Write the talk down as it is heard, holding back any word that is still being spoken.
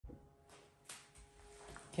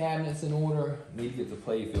cabinets in order, need to get the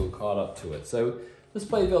Playfield caught up to it. So this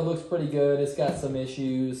Playfield looks pretty good. It's got some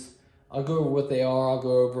issues. I'll go over what they are. I'll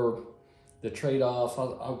go over the trade-offs.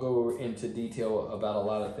 I'll go into detail about a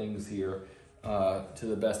lot of things here to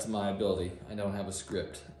the best of my ability. I don't have a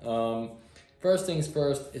script. First things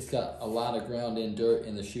first, it's got a lot of ground-in dirt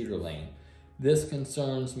in the shooter lane. This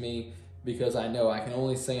concerns me because I know I can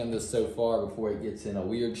only sand this so far before it gets in a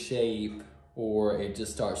weird shape or it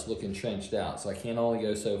just starts looking trenched out. So I can only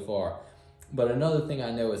go so far. But another thing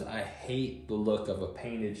I know is I hate the look of a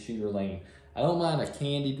painted shooter lane. I don't mind a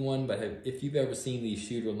candied one, but if you've ever seen these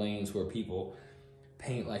shooter lanes where people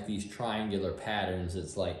paint like these triangular patterns,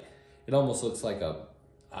 it's like, it almost looks like a,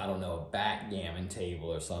 I don't know, a backgammon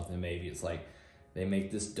table or something. Maybe it's like they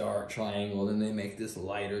make this dark triangle, then they make this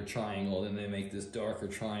lighter triangle, then they make this darker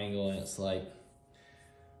triangle, and it's like,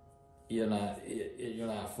 you're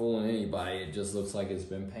not fooling anybody. It just looks like it's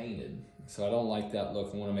been painted. So I don't like that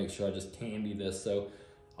look. I want to make sure I just candy this. So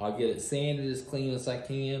I'll get it sanded as clean as I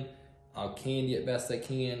can. I'll candy it best I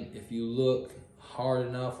can. If you look hard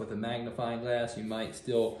enough with a magnifying glass, you might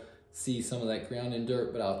still see some of that ground in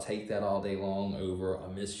dirt, but I'll take that all day long over a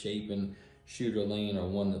misshapen shooter lane or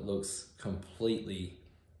one that looks completely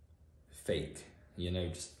fake, you know,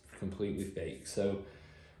 just completely fake. So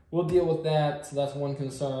we'll deal with that. So that's one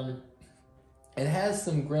concern. It has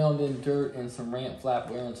some ground in dirt and some ramp flap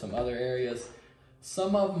wear in some other areas.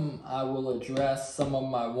 Some of them I will address, some of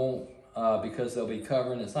them I won't because they'll be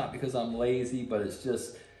covering. It's not because I'm lazy, but it's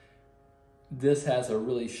just, this has a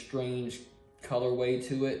really strange colorway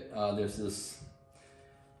to it. There's this,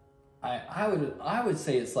 I would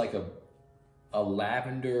say it's like a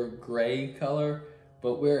lavender gray color,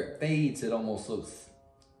 but where it fades, it almost looks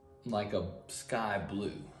like a sky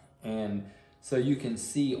blue. And so you can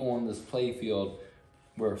see on this Playfield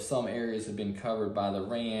where some areas have been covered by the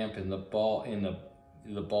ramp and the ball in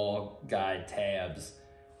the ball guide tabs,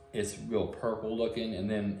 it's real purple looking, and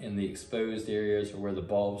then in the exposed areas or where the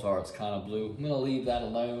bulbs are, it's kind of blue. I'm gonna leave that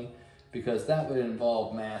alone because that would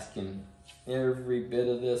involve masking every bit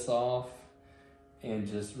of this off and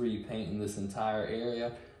just repainting this entire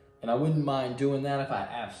area. And I wouldn't mind doing that if I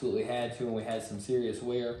absolutely had to and we had some serious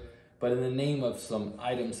wear. But in the name of some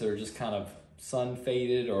items that are just kind of sun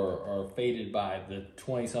faded or faded by the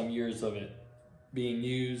 20-some years of it being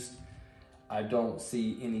used, I don't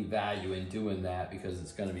see any value in doing that because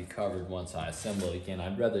it's going to be covered once I assemble it again.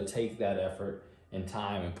 I'd rather take that effort and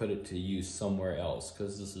time and put it to use somewhere else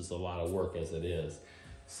because this is a lot of work as it is.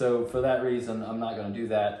 So for that reason, I'm not going to do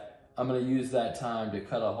that. I'm going to use that time to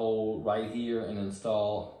cut a hole right here and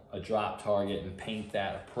install a drop target and paint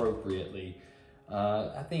that appropriately.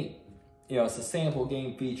 I think, you know, it's a sample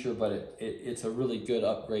game feature, but it's a really good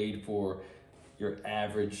upgrade for your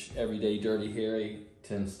average everyday Dirty Harry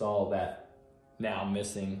to install that now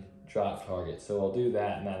missing drop target. So I'll do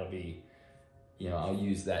that, and that'll be, you know, I'll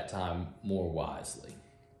use that time more wisely.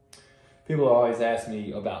 People always ask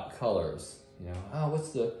me about colors. You know,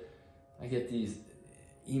 oh, I get these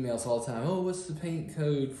emails all the time. Oh, what's the paint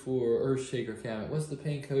code for Earthshaker cabinet? What's the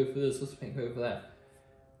paint code for this? What's the paint code for that?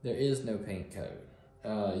 There is no paint code.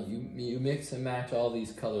 You mix and match all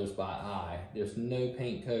these colors by eye. There's no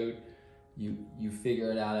paint code. You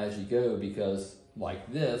figure it out as you go, because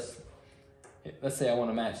like this, let's say I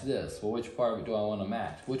want to match this. Well, which part of it do I want to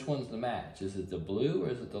match? Which one's the match? Is it the blue or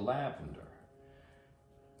is it the lavender?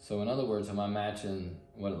 So in other words, am I matching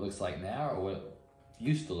what it looks like now or what it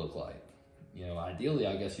used to look like? You know, ideally,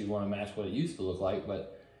 I guess you'd want to match what it used to look like,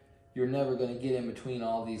 but you're never going to get in between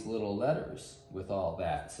all these little letters with all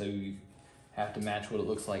that. So you have to match what it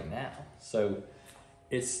looks like now. So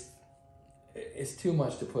it's too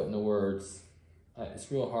much to put into words.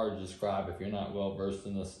 It's real hard to describe if you're not well versed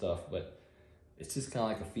in this stuff, but it's just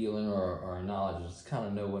kind of like a feeling or a knowledge. I just kind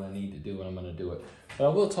of know what I need to do when I'm going to do it. But I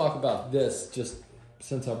will talk about this just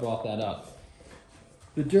since I brought that up.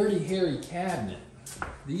 The Dirty Harry cabinet.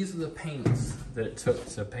 These are the paints that it took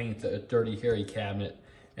to paint the Dirty Harry cabinet.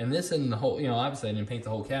 And this and the whole, you know, obviously I didn't paint the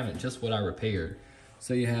whole cabinet, just what I repaired.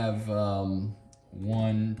 So you have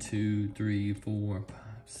 1, 2, 3, 4, 5,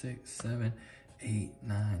 6, 7, 8,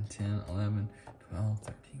 9, 10, 11, 12,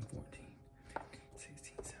 13, 14,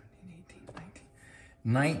 16, 17, 18,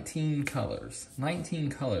 19 colors. 19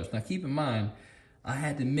 colors. Now keep in mind, I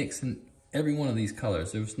had to mix in every one of these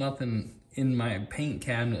colors. There was nothing in my paint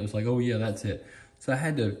cabinet that was like, oh yeah, that's it. So I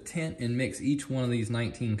had to tint and mix each one of these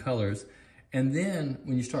 19 colors. And then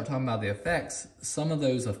when you start talking about the effects, some of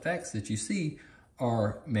those effects that you see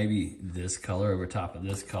are maybe this color over top of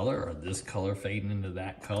this color, or this color fading into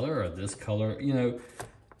that color, or this color, you know.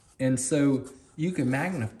 And so you can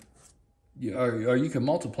magnify, or you can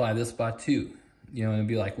multiply this by 2. you know, it'd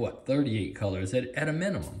be like, what, 38 colors at a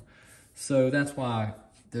minimum. So that's why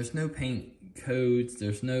there's no paint codes,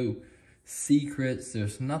 there's no secrets,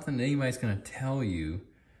 there's nothing that anybody's gonna tell you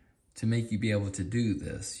to make you be able to do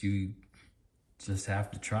this. You just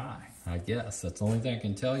have to try, I guess. That's the only thing I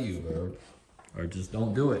can tell you, or just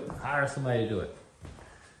don't do it. Hire somebody to do it.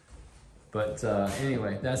 But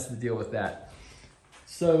anyway, that's the deal with that.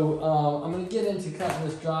 So I'm gonna get into cutting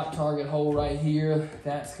this drop target hole right here.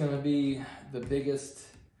 That's gonna be the biggest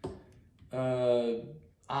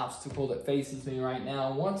obstacle that faces me right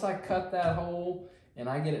now. Once I cut that hole and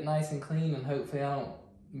I get it nice and clean, and hopefully I don't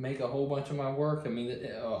make a whole bunch of my work,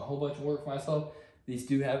 a whole bunch of work for myself, these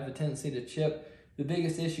do have the tendency to chip. The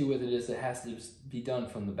biggest issue with it is it has to be done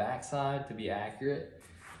from the back side to be accurate.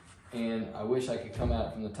 And I wish I could come at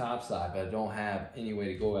it from the top side, but I don't have any way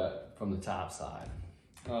to go at it from the top side.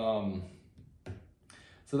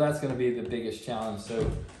 So that's gonna be the biggest challenge. So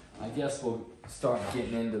I guess we'll start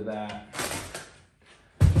getting into that.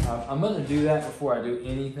 I'm gonna do that before I do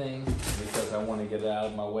anything because I wanna get it out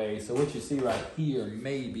of my way. So what you see right here,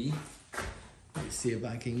 maybe, let's see if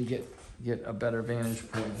I can get a better vantage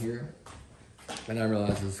point here. And I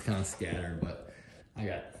realize this is kind of scattered, but I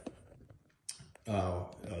got,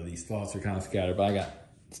 these thoughts are kind of scattered, but I got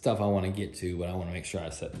stuff I wanna get to, but I wanna make sure I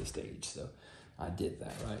set the stage. So I did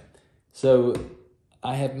that, right? So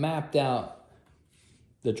I have mapped out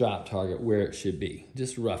the drop target where it should be,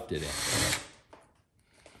 just roughed it in.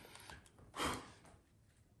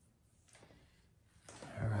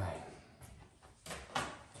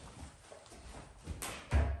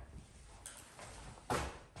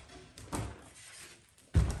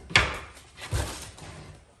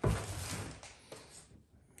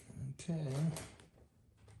 Okay.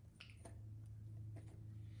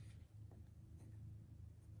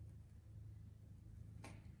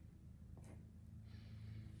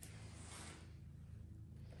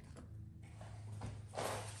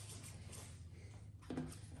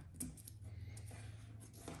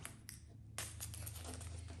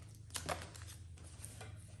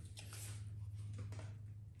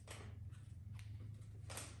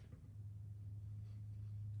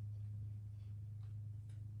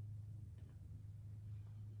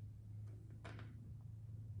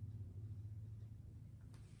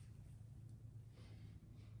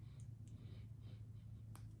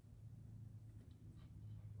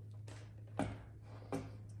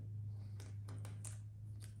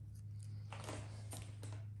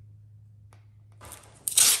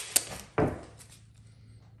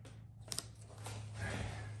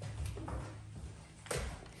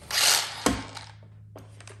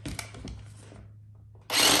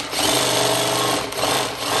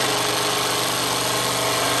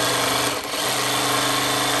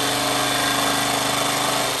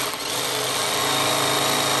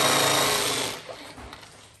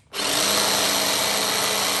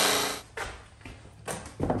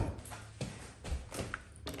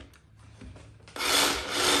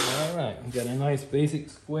 Got a nice basic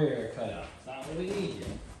square cut out. It's not what we need yet.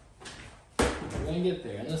 We're gonna get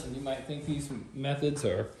there. And listen, you might think these methods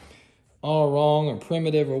are all wrong or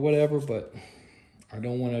primitive or whatever, but I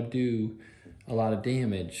don't want to do a lot of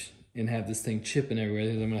damage and have this thing chipping everywhere.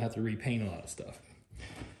 I'm gonna have to repaint a lot of stuff.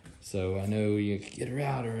 So I know you could get a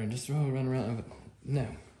router and just run around, but no.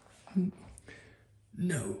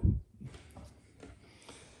 No.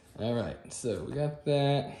 All right, so we got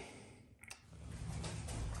that.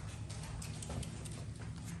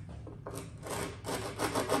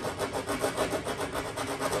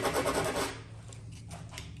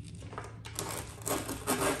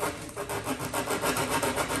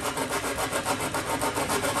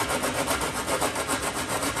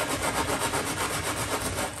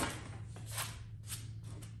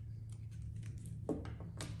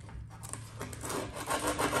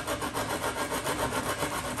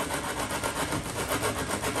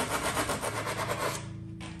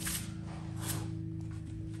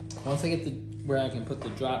 Once I get to where I can put the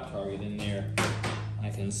drop target in there, I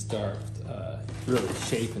can start really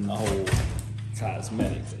shaping the hole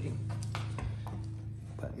cosmetically.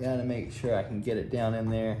 But I gotta make sure I can get it down in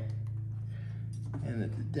there and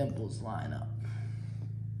that the dimples line up.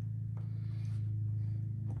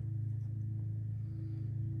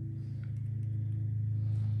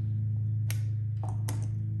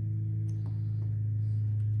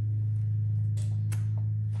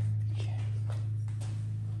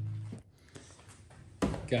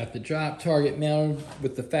 Got the drop target mounted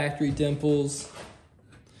with the factory dimples.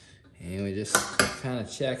 And we just kind of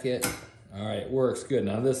check it. All right, it works good.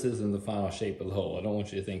 Now this isn't the final shape of the hole. I don't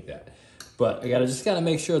want you to think that. But I just gotta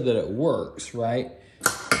make sure that it works, right?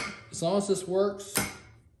 As long as this works,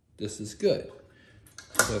 this is good.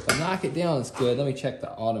 So if I knock it down, it's good. Let me check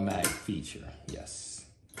the automatic feature. Yes.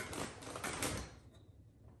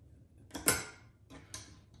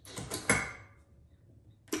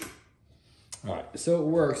 All right, so it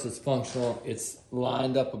works, it's functional, it's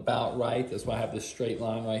lined up about right. That's why I have this straight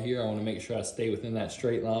line right here. I want to make sure I stay within that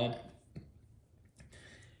straight line.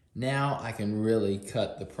 Now I can really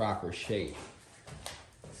cut the proper shape.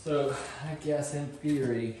 So I guess in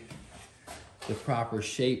theory, the proper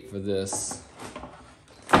shape for this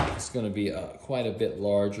is going to be quite a bit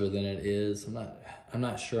larger than it is. I'm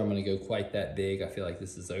not sure I'm going to go quite that big. I feel like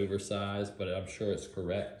this is oversized, but I'm sure it's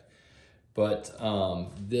correct. But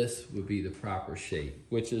this would be the proper shape,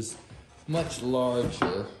 which is much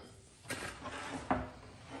larger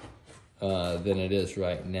than it is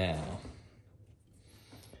right now.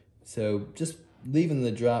 So just leaving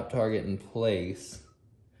the drop target in place,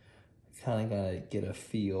 kind of gotta get a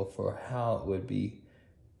feel for how it would be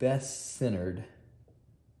best centered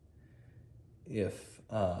if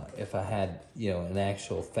I had, you know, an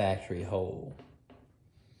actual factory hole.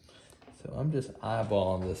 So I'm just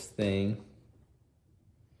eyeballing this thing.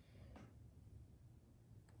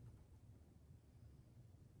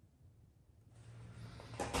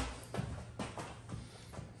 So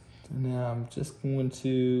now I'm just going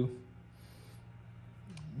to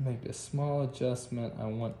make a small adjustment. I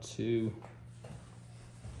want to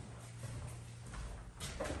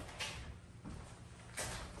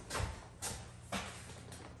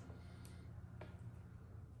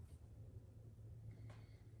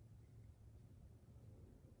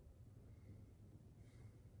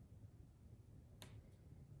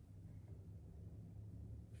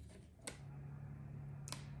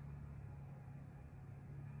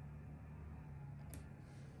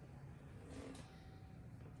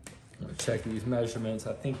check these measurements.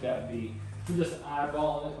 I think that'd be, I'm just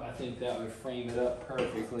eyeballing it, but I think that would frame it up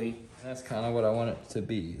perfectly. And that's kind of what I want it to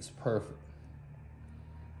be, it's perfect.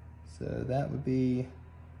 So that would be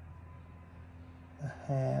a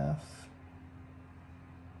half.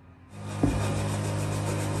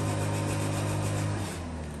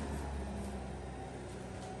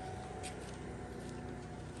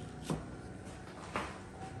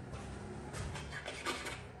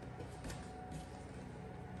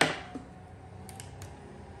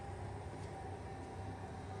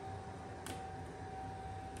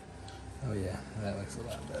 Oh yeah, that looks a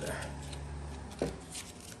lot better.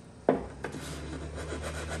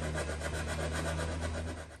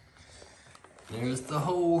 There's the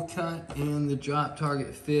hole cut and the drop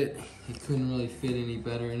target fit. It couldn't really fit any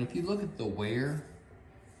better. And if you look at the wear,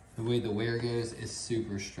 the way the wear goes is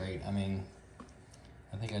super straight. I mean,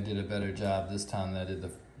 I think I did a better job this time than I did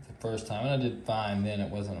the first time. And I did fine then, it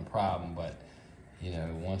wasn't a problem, but you know,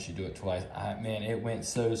 once you do it twice, man, it went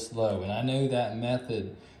so slow. And I know that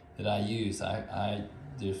method that I use,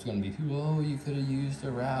 there's gonna be people, oh, you could have used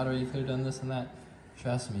a router, you could have done this and that.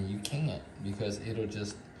 Trust me, you can't, because it'll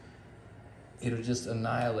just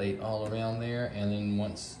annihilate all around there, and then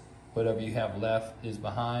once whatever you have left is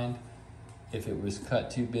behind, if it was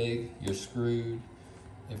cut too big, you're screwed.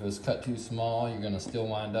 If it was cut too small, you're gonna still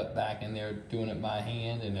wind up back in there doing it by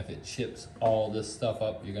hand, and if it chips all this stuff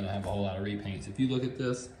up, you're gonna have a whole lot of repaints. If you look at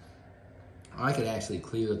this, I could actually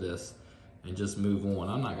clear this and just move on.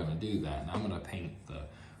 I'm not gonna do that. And I'm gonna paint the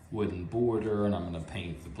wooden border and I'm gonna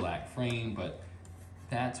paint the black frame, but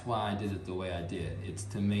that's why I did it the way I did. It's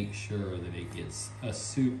to make sure that it gets a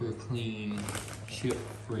super clean,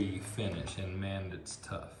 chip-free finish, and man, it's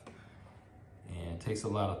tough. And it takes a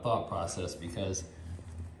lot of thought process, because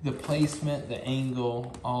the placement, the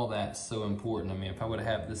angle, all that's so important. I mean, if I would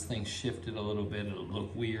have this thing shifted a little bit, it'll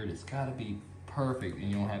look weird. It's gotta be perfect and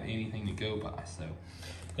you don't have anything to go by. So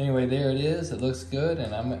anyway, there it is. It looks good,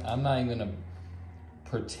 and I'm not even gonna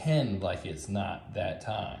pretend like it's not that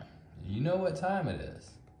time. You know what time it is.